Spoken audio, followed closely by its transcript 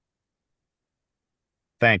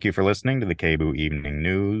Thank you for listening to the KBOO Evening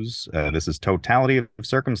News. This is Totality of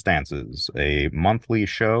Circumstances, a monthly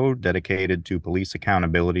show dedicated to police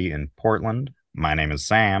accountability in Portland. My name is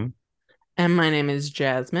Sam, And my name is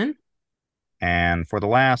Jasmin. and for the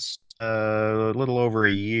last little over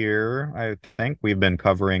a year, I think, we've been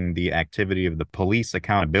covering the activity of the Police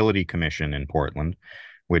Accountability Commission in Portland,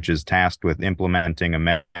 which is tasked with implementing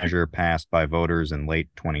a measure passed by voters in late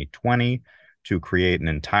 2020 to create an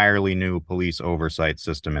entirely new police oversight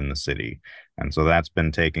system in the city. And so that's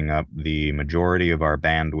been taking up the majority of our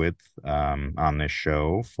bandwidth on this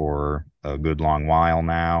show for a good long while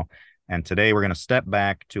now. And today we're going to step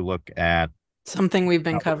back to look at, Something we've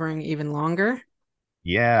been covering even longer.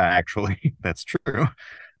 yeah, actually, that's true.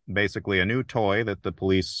 Basically, a new toy that the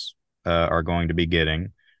police are going to be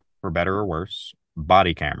getting, for better or worse,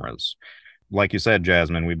 body cameras. Like you said,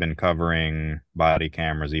 Jasmine, we've been covering body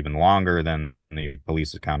cameras even longer than the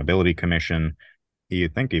Police Accountability Commission. You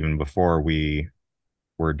think even before we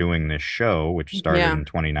were doing this show, which started Yeah. in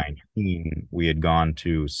 2019, we had gone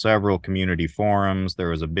to several community forums. There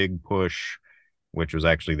was a big push, which was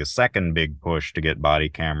actually the second big push to get body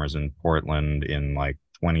cameras in Portland in like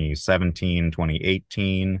 2017,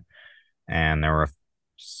 2018. And there were a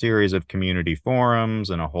series of community forums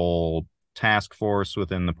and a whole task force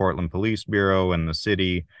within the Portland Police Bureau and the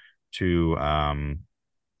city to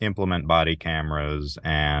implement body cameras,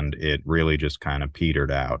 and it really just kind of petered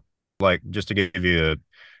out. Like, just to give you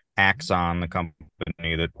Axon, the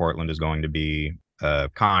company that Portland is going to be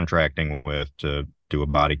contracting with to do a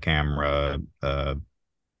body camera uh,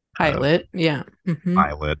 Pilot. Yeah.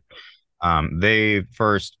 pilot, they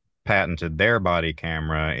first patented their body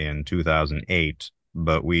camera in 2008,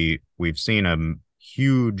 but we've seen a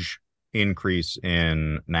huge increase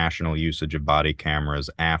in national usage of body cameras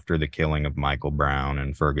after the killing of Michael Brown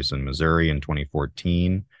in Ferguson, Missouri in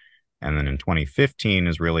 2014. And then in 2015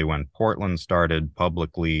 is really when Portland started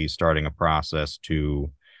publicly starting a process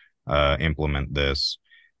to implement this.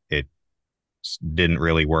 It didn't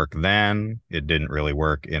really work then. It didn't really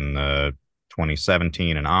work in the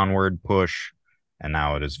 2017 and onward push. And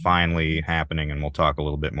now it is finally happening. And we'll talk a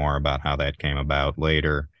little bit more about how that came about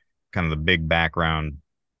later. Kind of the big background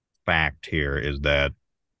fact here is that,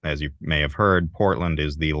 as you may have heard, Portland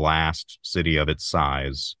is the last city of its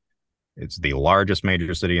size. It's the largest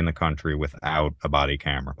major city in the country without a body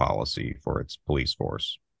camera policy for its police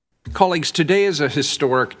force. Colleagues, today is a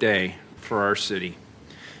historic day for our city.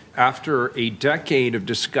 After a decade of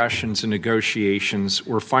discussions and negotiations,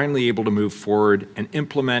 we're finally able to move forward and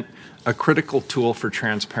implement a critical tool for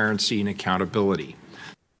transparency and accountability.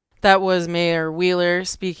 That was Mayor Wheeler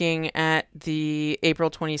speaking at the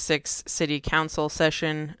April 26th City Council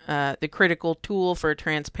session. The critical tool for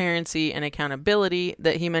transparency and accountability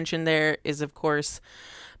that he mentioned there is, of course,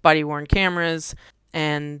 body-worn cameras.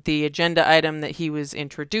 And the agenda item that he was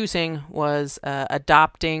introducing was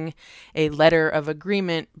adopting a letter of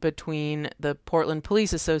agreement between the Portland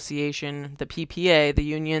Police Association, the PPA, the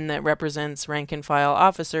union that represents rank and file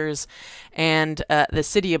officers, and the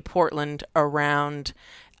city of Portland around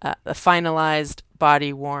a finalized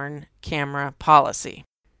body-worn camera policy.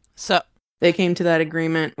 So they came to that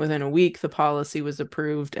agreement within a week. The policy was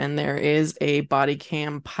approved, and there is a body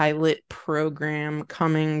cam pilot program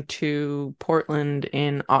coming to Portland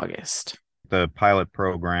in August. The pilot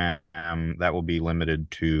program that will be limited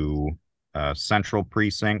to Central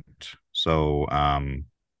Precinct. So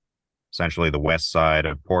essentially the west side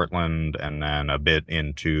of Portland, and then a bit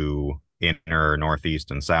into inner northeast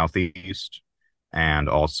and southeast. And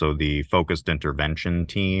also the focused intervention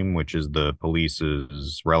team, which is the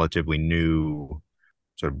police's relatively new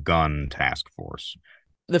sort of gun task force.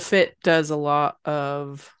 The FIT does a lot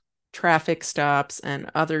of traffic stops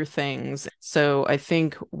and other things. So I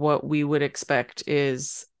think what we would expect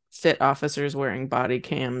is FIT officers wearing body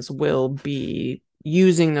cams will be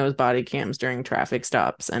using those body cams during traffic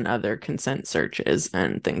stops and other consent searches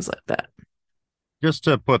and things like that. Just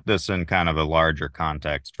to put this in kind of a larger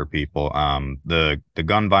context for people, the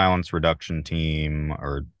gun violence reduction team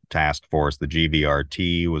or task force, the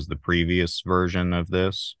GVRT, was the previous version of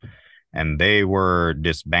this, and they were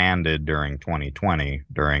disbanded during 2020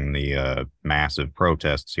 during the massive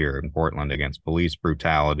protests here in Portland against police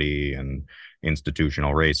brutality and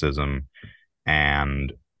institutional racism,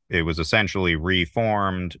 and it was essentially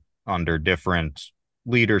reformed under different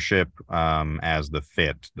leadership as the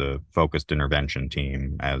FIT, the focused intervention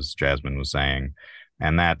team, as Jasmine was saying.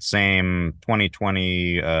 And that same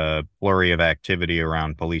 2020 flurry of activity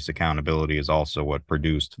around police accountability is also what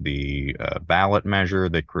produced the ballot measure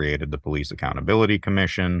that created the Police Accountability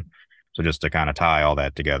Commission. So just to kind of tie all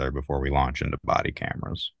that together before we launch into body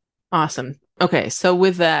cameras. Awesome. Okay, so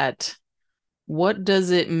with that, what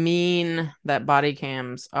does it mean that body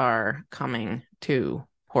cams are coming to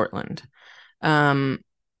Portland? Um,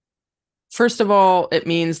 First of all, it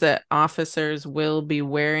means that officers will be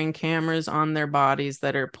wearing cameras on their bodies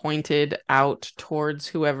that are pointed out towards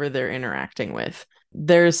whoever they're interacting with.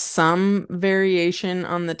 There's some variation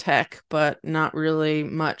on the tech, but not really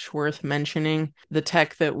much worth mentioning. The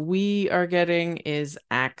tech that we are getting is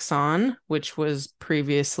Axon, which was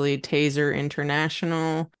previously Taser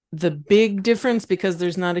International. The big difference, because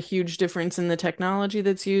there's not a huge difference in the technology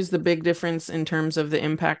that's used, the big difference in terms of the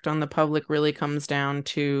impact on the public really comes down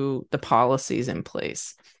to the policies in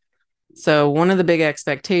place. So, one of the big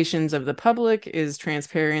expectations of the public is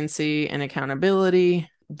transparency and accountability.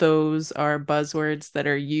 Those are buzzwords that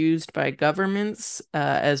are used by governments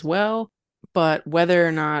as well. But whether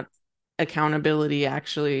or not accountability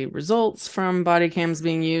actually results from body cams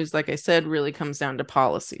being used, like I said, really comes down to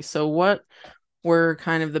policy. So, what were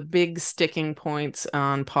kind of the big sticking points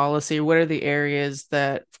on policy? What are the areas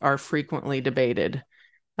that are frequently debated?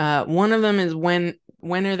 One of them is when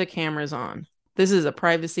are the cameras on? This is a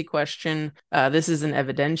privacy question. This is an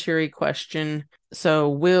evidentiary question. So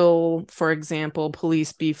will, for example,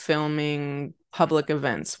 police be filming public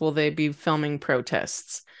events? Will they be filming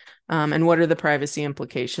protests? And what are the privacy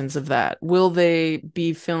implications of that? Will they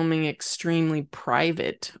be filming extremely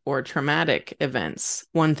private or traumatic events?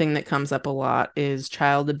 One thing that comes up a lot is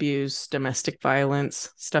child abuse, domestic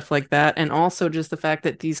violence, stuff like that. And also just the fact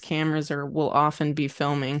that these cameras will often be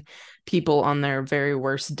filming people on their very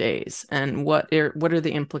worst days. And what are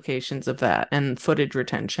the implications of that and footage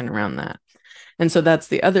retention around that? And so that's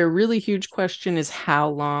the other really huge question, is how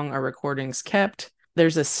long are recordings kept?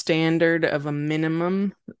 There's a standard of a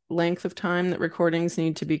minimum length of time that recordings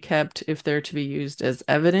need to be kept if they're to be used as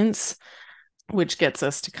evidence, which gets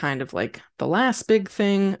us to kind of like the last big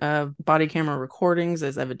thing of body camera recordings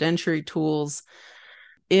as evidentiary tools.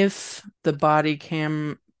 If the body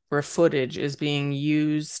camera footage is being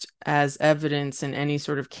used as evidence in any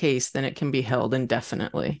sort of case, then it can be held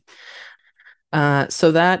indefinitely.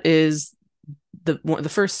 So that is the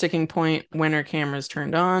first sticking point: when are cameras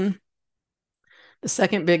turned on? The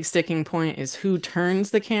second big sticking point is who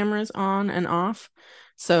turns the cameras on and off.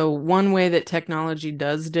 So one way that technology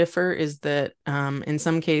does differ is that in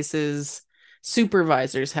some cases,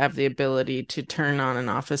 supervisors have the ability to turn on an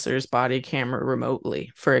officer's body camera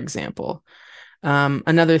remotely, for example.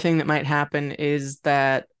 Another thing that might happen is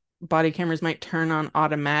that body cameras might turn on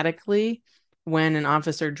automatically when an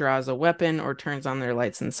officer draws a weapon or turns on their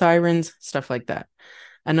lights and sirens, stuff like that.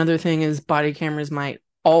 Another thing is body cameras might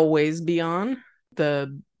always be on.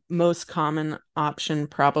 The most common option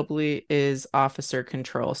probably is officer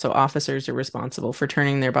control. So officers are responsible for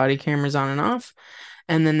turning their body cameras on and off,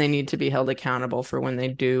 and then they need to be held accountable for when they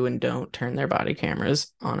do and don't turn their body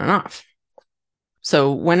cameras on and off.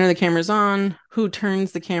 So when are the cameras on? Who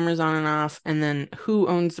turns the cameras on and off? And then who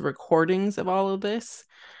owns the recordings of all of this?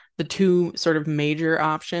 The two sort of major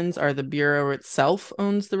options are the Bureau itself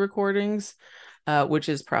owns the recordings, which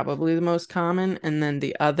is probably the most common. And then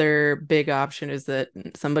the other big option is that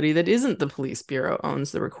somebody that isn't the police bureau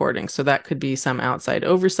owns the recording. So that could be some outside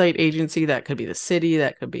oversight agency, that could be the city,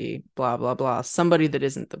 that could be blah, blah, blah, somebody that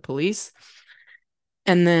isn't the police.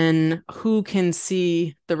 And then who can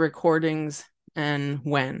see the recordings and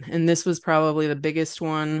when? And this was probably the biggest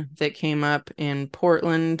one that came up in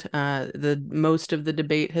Portland. The most of the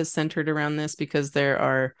debate has centered around this because there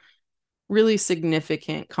are really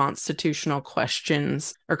significant constitutional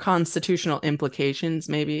questions, or constitutional implications,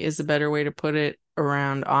 maybe is a better way to put it,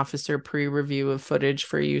 around officer pre-review of footage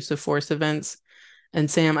for use of force events. And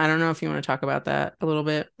Sam, I don't know if you want to talk about that a little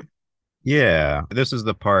bit. Yeah, this is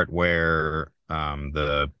the part where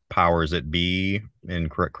the powers that be in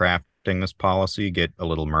crafting this policy get a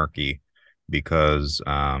little murky because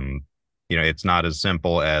it's not as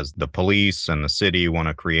simple as the police and the city want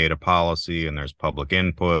to create a policy and there's public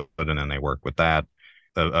input and then they work with that.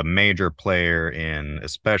 A major player in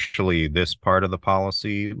especially this part of the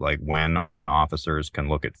policy, like when officers can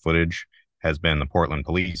look at footage, has been the Portland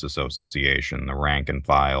Police Association, the rank and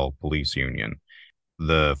file police union.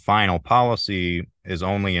 The final policy is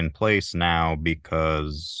only in place now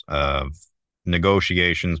because of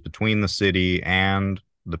negotiations between the city and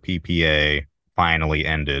the PPA finally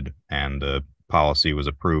ended, and the policy was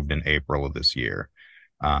approved in April of this year.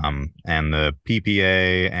 And the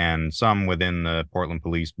PPA and some within the Portland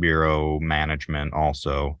Police Bureau management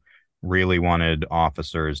also really wanted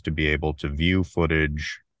officers to be able to view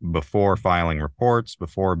footage before filing reports,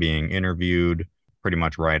 before being interviewed, pretty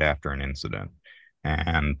much right after an incident.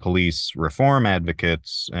 And police reform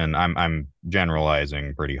advocates, and I'm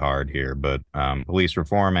generalizing pretty hard here, but police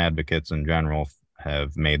reform advocates in general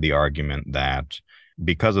have made the argument that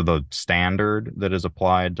because of the standard that is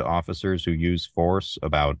applied to officers who use force,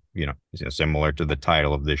 about, similar to the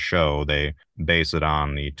title of this show, they base it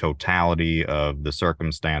on the totality of the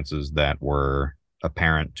circumstances that were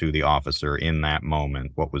apparent to the officer in that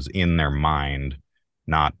moment, what was in their mind,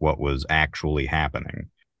 not what was actually happening.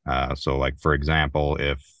 So, like, for example,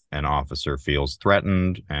 if an officer feels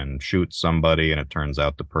threatened and shoots somebody and it turns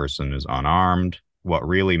out the person is unarmed, what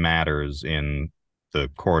really matters in the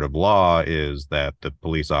court of law is that the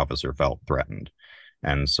police officer felt threatened.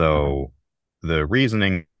 And so the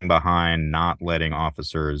reasoning behind not letting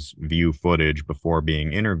officers view footage before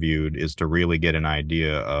being interviewed is to really get an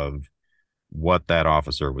idea of what that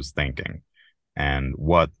officer was thinking and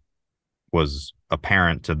what was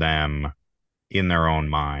apparent to them in their own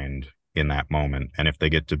mind in that moment. And if they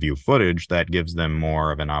get to view footage, that gives them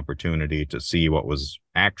more of an opportunity to see what was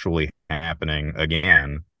actually happening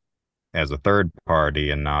again as a third party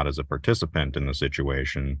and not as a participant in the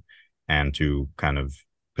situation, and to kind of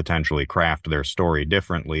potentially craft their story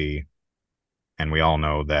differently. And we all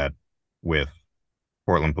know that with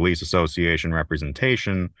Portland Police Association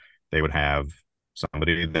representation, they would have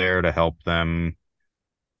somebody there to help them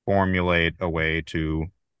formulate a way to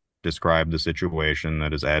describe the situation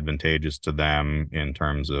that is advantageous to them in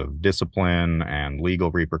terms of discipline and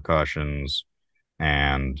legal repercussions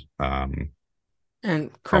and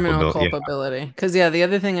criminal culpability. Because the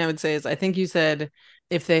other thing I would say is, I think you said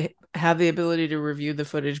if they have the ability to review the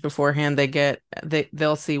footage beforehand,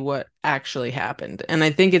 they'll see what actually happened. And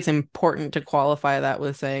I think it's important to qualify that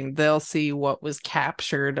with saying they'll see what was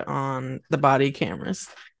captured on the body cameras,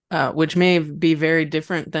 which may be very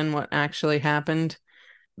different than what actually happened.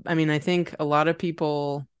 I mean, I think a lot of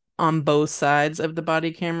people on both sides of the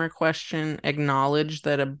body camera question acknowledge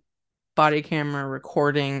that a body camera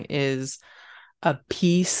recording is a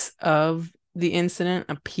piece of the incident,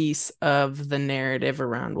 a piece of the narrative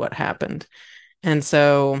around what happened. And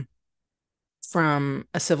so from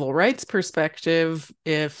a civil rights perspective,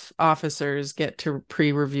 if officers get to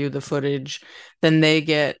pre-review the footage, then they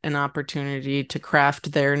get an opportunity to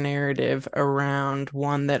craft their narrative around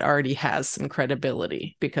one that already has some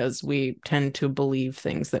credibility, because we tend to believe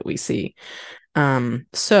things that we see.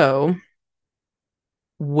 So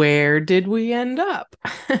where did we end up?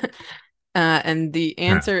 And the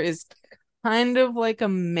answer is kind of like a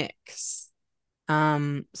mix.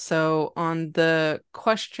 So on the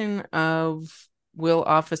question of will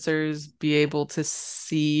officers be able to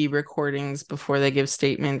see recordings before they give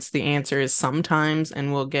statements, the answer is sometimes,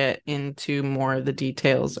 and we'll get into more of the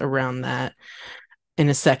details around that in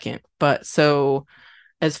a second. But so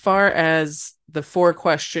as far as the 4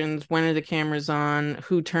 questions, when are the cameras on,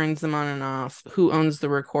 who turns them on and off, who owns the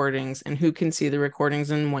recordings, and who can see the recordings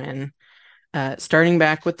and when, starting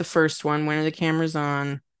back with the first one, when are the cameras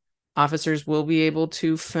on? Officers will be able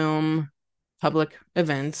to film public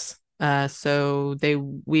events, so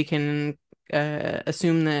we can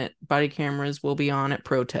assume that body cameras will be on at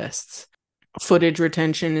protests. Footage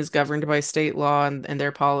retention is governed by state law, and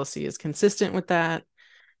their policy is consistent with that.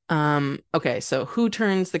 Okay, so who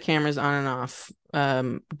turns the cameras on and off?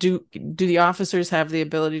 Do the officers have the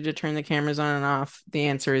ability to turn the cameras on and off? The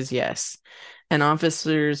answer is yes. And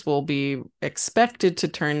officers will be expected to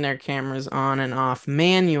turn their cameras on and off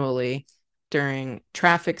manually during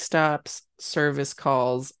traffic stops, service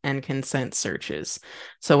calls, and consent searches.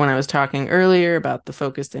 So when I was talking earlier about the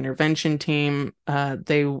focused intervention team,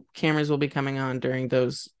 cameras will be coming on during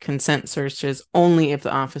those consent searches only if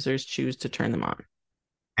the officers choose to turn them on.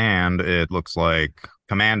 And it looks like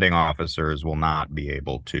commanding officers will not be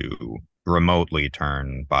able to remotely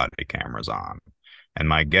turn body cameras on. And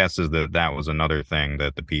my guess is that that was another thing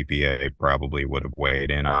that the PPA probably would have weighed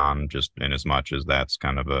in on, just in as much as that's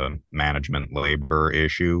kind of a management labor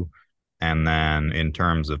issue. And then in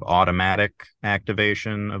terms of automatic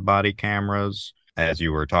activation of body cameras, as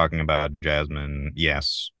you were talking about, Jasmin,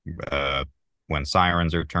 yes, when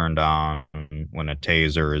sirens are turned on, when a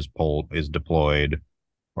taser is deployed,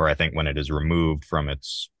 or I think when it is removed from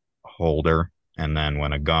its holder, and then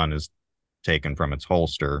when a gun is taken from its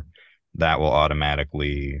holster, that will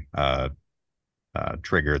automatically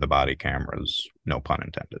trigger the body cameras, no pun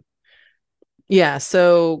intended. Yeah,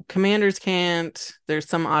 so commanders can't. There's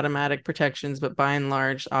some automatic protections, but by and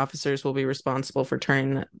large, officers will be responsible for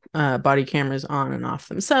turning body cameras on and off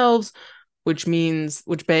themselves, which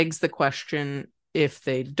begs the question, if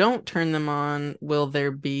they don't turn them on, will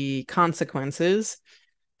there be consequences?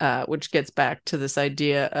 Which gets back to this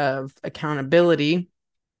idea of accountability.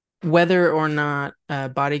 whether or not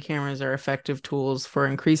body cameras are effective tools for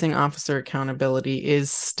increasing officer accountability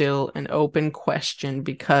is still an open question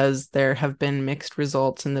because there have been mixed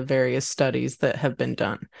results in the various studies that have been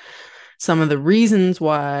done. Some of the reasons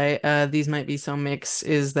why these might be so mixed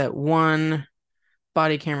is that, one,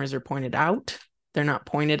 body cameras are pointed out. They're not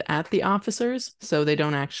pointed at the officers, so they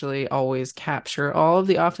don't actually always capture all of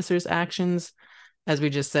the officers' actions. As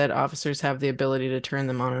we just said, officers have the ability to turn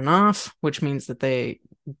them on and off, which means that they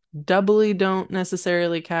doubly don't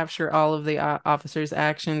necessarily capture all of the officers'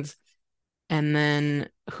 actions. And then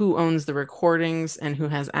who owns the recordings and who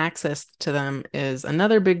has access to them is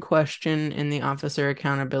another big question in the officer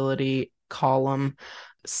accountability column.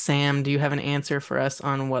 Sam, do you have an answer for us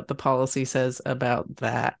on what the policy says about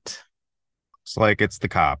that? It's like it's the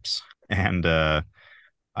cops. And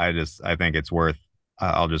I think it's worth,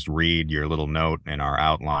 I'll just read your little note in our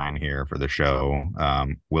outline here for the show.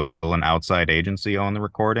 Will an outside agency own the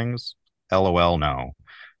recordings? LOL, no.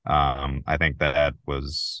 I think that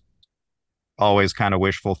was always kind of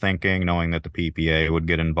wishful thinking, knowing that the PPA would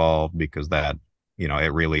get involved, because that,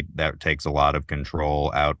 that takes a lot of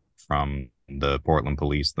control out from the Portland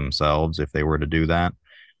police themselves if they were to do that.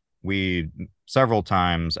 We several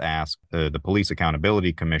times asked the Police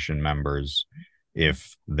Accountability Commission members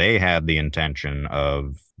if they had the intention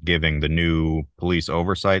of giving the new police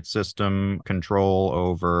oversight system control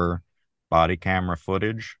over body camera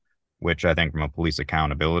footage, which I think from a police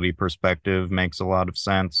accountability perspective makes a lot of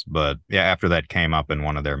sense. But yeah, after that came up in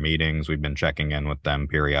one of their meetings, we've been checking in with them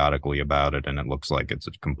periodically about it, and it looks like it's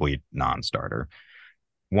a complete non-starter.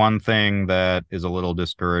 One thing that is a little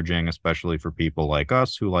discouraging, especially for people like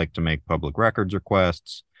us who like to make public records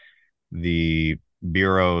requests, the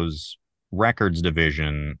Bureau's records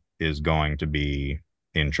division is going to be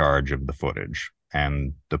in charge of the footage.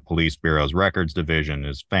 And the Police Bureau's records division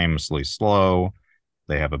is famously slow.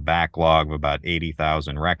 They have a backlog of about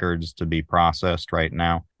 80,000 records to be processed right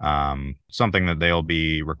now. Something that they'll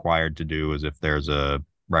be required to do is if there's a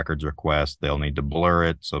records request, they'll need to blur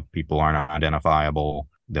it so people aren't identifiable.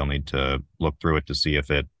 They'll need to look through it to see if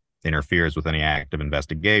it interferes with any active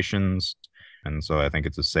investigations. And so I think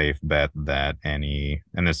it's a safe bet that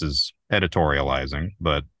and this is editorializing,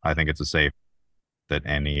 but I think it's a safe that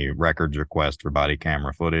any records request for body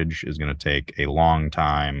camera footage is going to take a long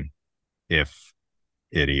time if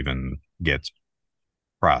it even gets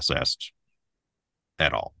processed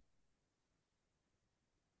at all.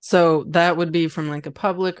 So that would be from like a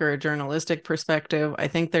public or a journalistic perspective. I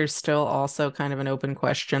think there's still also kind of an open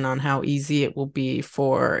question on how easy it will be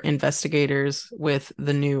for investigators with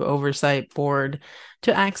the new oversight board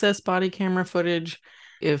to access body camera footage.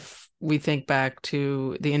 If we think back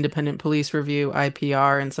to the Independent Police Review,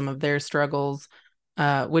 IPR, and some of their struggles,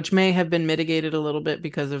 which may have been mitigated a little bit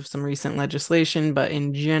because of some recent legislation, but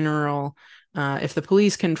in general, if the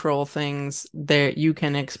police control things, there you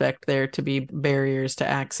can expect there to be barriers to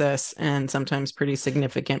access, and sometimes pretty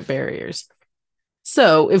significant barriers.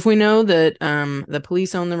 So if we know that the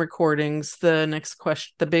police own the recordings, the next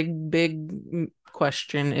question, the big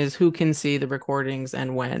question is who can see the recordings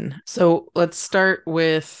and when. So let's start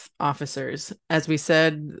with officers. As we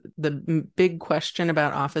said, the big question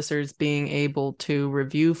about officers being able to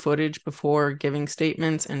review footage before giving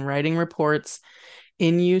statements and writing reports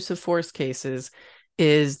in use of force cases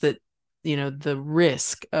is that, the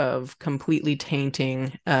risk of completely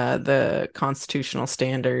tainting the constitutional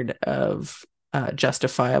standard of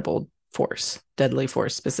justifiable force, deadly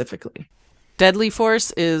force specifically. Deadly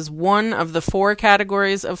force is one of the 4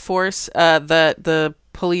 categories of force that the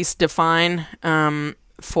police define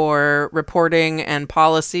for reporting and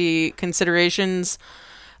policy considerations.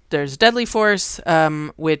 There's deadly force,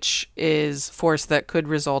 which is force that could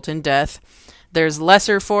result in death. There's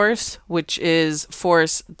lesser force, which is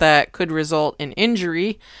force that could result in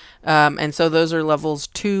injury. And so those are levels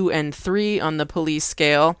 2 and 3 on the police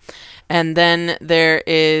scale. And then there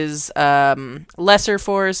is lesser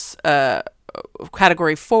force,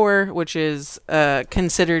 category 4, which is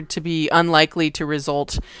considered to be unlikely to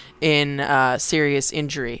result in serious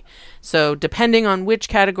injury. So depending on which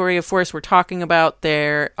category of force we're talking about,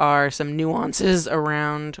 there are some nuances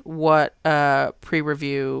around what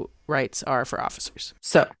pre-review rights are for officers.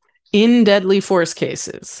 So in deadly force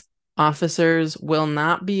cases, officers will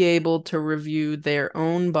not be able to review their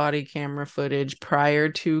own body camera footage prior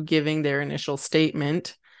to giving their initial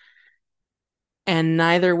statement, and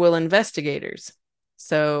neither will investigators.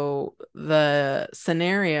 So the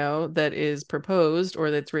scenario that is proposed or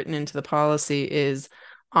that's written into the policy is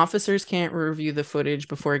officers can't review the footage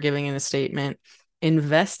before giving in a statement.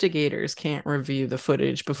 Investigators can't review the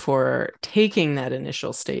footage before taking that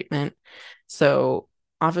initial statement. So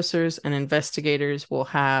officers and investigators will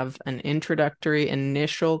have an introductory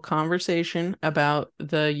initial conversation about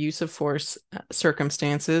the use of force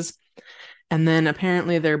circumstances. And then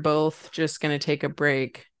apparently they're both just going to take a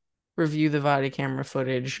break, review the body camera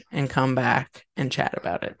footage, and come back and chat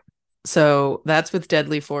about it. So that's with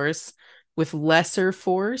deadly force. With lesser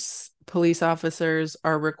force, police officers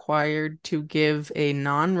are required to give a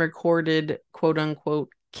non-recorded, quote unquote,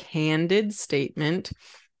 candid statement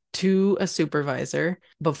to a supervisor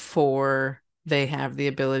before they have the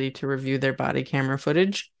ability to review their body camera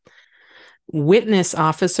footage. Witness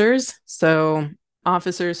officers, so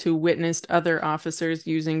officers who witnessed other officers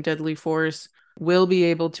using deadly force, will be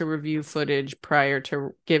able to review footage prior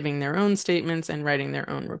to giving their own statements and writing their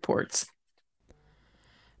own reports.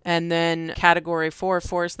 And then category 4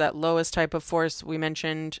 force, that lowest type of force we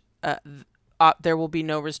mentioned, there will be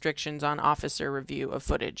no restrictions on officer review of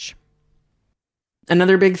footage.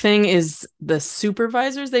 Another big thing is the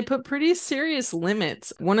supervisors. They put pretty serious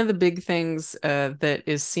limits. One of the big things that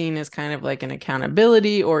is seen as kind of like an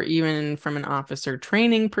accountability, or even from an officer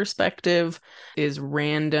training perspective, is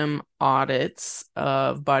random audits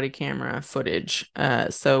of body camera footage.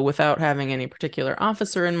 So without having any particular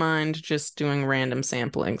officer in mind, just doing random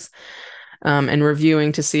samplings and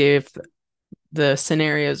reviewing to see if the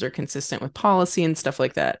scenarios are consistent with policy and stuff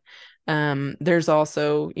like that. There's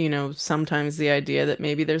also, sometimes the idea that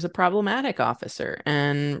maybe there's a problematic officer,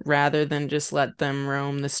 and rather than just let them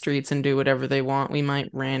roam the streets and do whatever they want, we might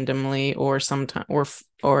randomly or sometime or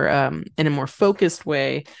in a more focused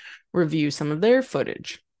way review some of their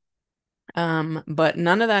footage. But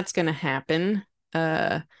none of that's going to happen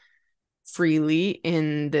freely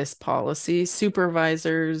in this policy.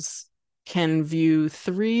 Supervisors can view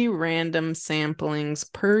 3 random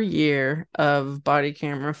samplings per year of body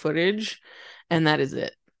camera footage, and that is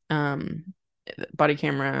it. Body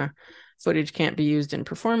camera footage can't be used in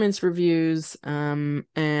performance reviews,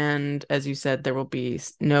 and as you said, there will be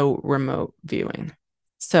no remote viewing.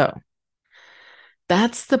 So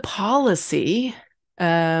that's the policy.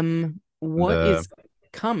 What is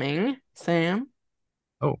coming, Sam?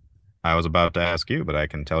 Oh, I was about to ask you, but I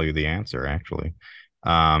can tell you the answer, actually.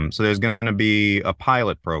 So there's going to be a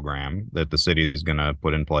pilot program that the city is going to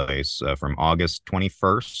put in place from August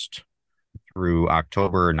 21st through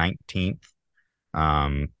October 19th.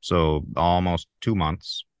 So almost 2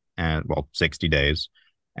 months, and 60 days.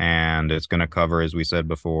 And it's going to cover, as we said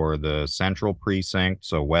before, the Central Precinct,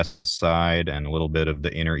 so west side and a little bit of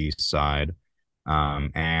the inner east side,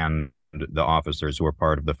 and the officers who are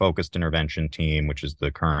part of the focused intervention team, which is the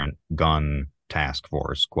current gun task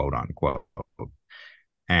force, quote unquote.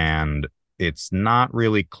 And it's not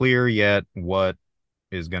really clear yet what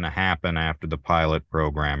is going to happen after the pilot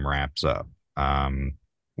program wraps up.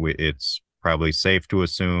 It's probably safe to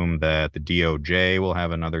assume that the DOJ will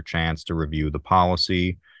have another chance to review the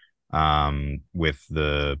policy with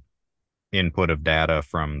the input of data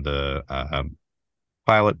from the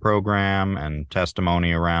pilot program and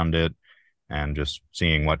testimony around it, and just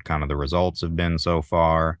seeing what kind of the results have been so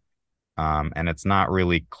far. And it's not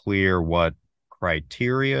really clear what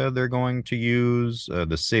criteria they're going to use,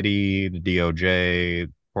 the city, the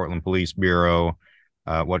DOJ, Portland Police Bureau,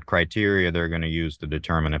 what criteria they're going to use to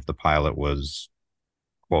determine if the pilot was,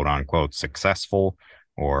 quote unquote, successful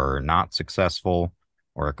or not successful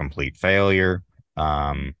or a complete failure.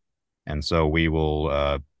 And so we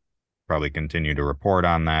will probably continue to report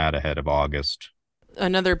on that ahead of August.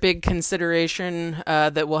 Another big consideration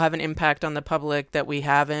that will have an impact on the public that we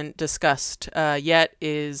haven't discussed yet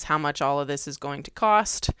is how much all of this is going to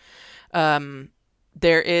cost.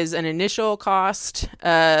 There is an initial cost,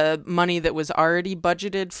 money that was already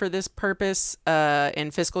budgeted for this purpose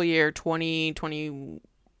in fiscal year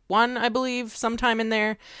 2021, I believe, sometime in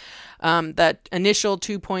there. That initial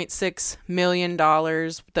 $2.6 million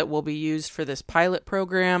that will be used for this pilot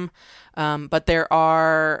program. But there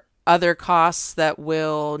are other costs that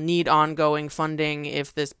will need ongoing funding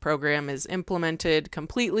if this program is implemented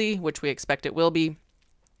completely, which we expect it will be.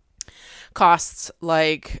 Costs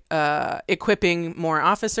like equipping more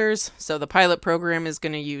officers. So the pilot program is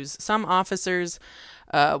going to use some officers.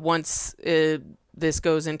 Once this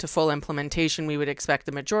goes into full implementation, we would expect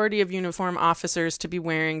the majority of uniform officers to be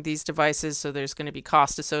wearing these devices, so there's going to be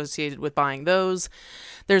cost associated with buying those.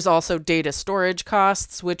 There's also data storage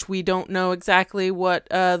costs, which we don't know exactly what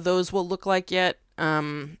those will look like yet.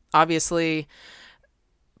 Obviously,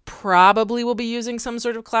 probably will be using some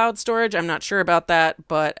sort of cloud storage. I'm not sure about that,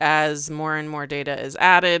 but as more and more data is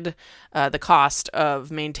added, the cost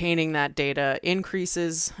of maintaining that data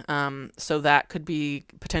increases. So that could be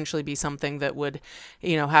potentially be something that would,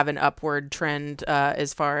 have an upward trend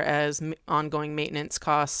as far as ongoing maintenance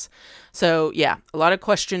costs. So yeah, a lot of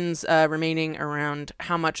questions remaining around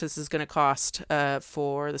how much this is going to cost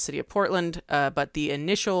for the city of Portland. But the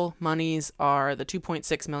initial monies are the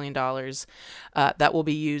 $2.6 million that will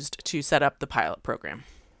be used to set up the pilot program.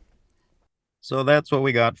 So that's what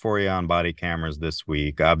we got for you on body cameras this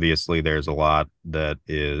week. Obviously, there's a lot that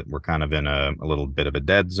is, we're kind of in a little bit of a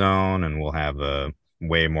dead zone, and we'll have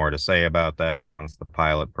way more to say about that once the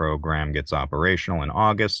pilot program gets operational in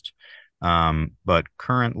August. But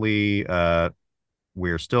currently,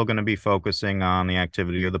 we're still going to be focusing on the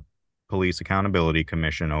activity of the Police Accountability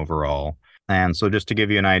Commission overall. And so, just to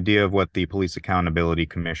give you an idea of what the Police Accountability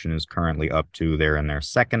Commission is currently up to, they're in their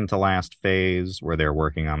second to last phase where they're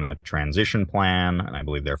working on the transition plan. And I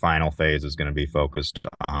believe their final phase is going to be focused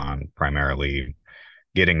on primarily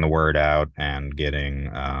getting the word out and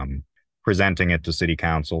presenting it to City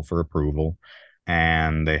Council for approval.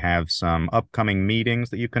 And they have some upcoming meetings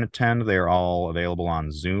that you can attend. They're all available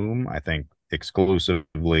on Zoom, I think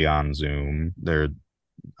exclusively on Zoom. They're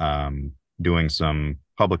doing some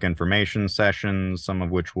public information sessions, some of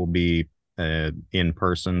which will be in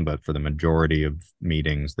person, but for the majority of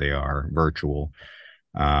meetings, they are virtual.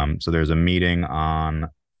 So there's a meeting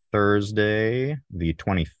on Thursday, the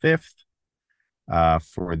 25th,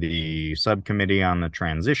 for the subcommittee on the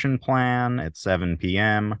transition plan at 7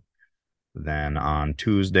 p.m. Then on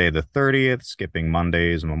Tuesday, the 30th, skipping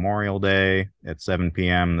Monday's Memorial Day at 7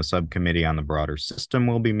 p.m., the subcommittee on the broader system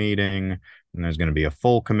will be meeting. And there's going to be a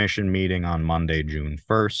full commission meeting on Monday, June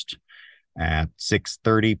 1st at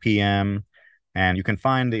 6:30 p.m. And you can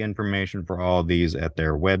find the information for all of these at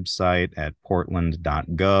their website at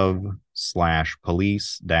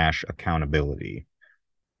portland.gov/police-accountability.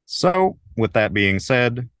 So, with that being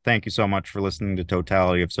said, thank you so much for listening to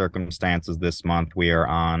Totality of Circumstances this month. We are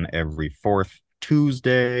on every fourth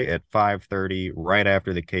Tuesday at 5:30, right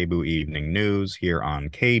after the KBOO Evening News here on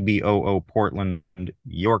KBOO Portland,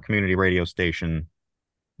 your community radio station.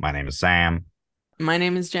 My name is Sam. My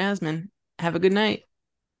name is Jasmin. Have a good night.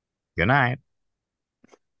 Good night.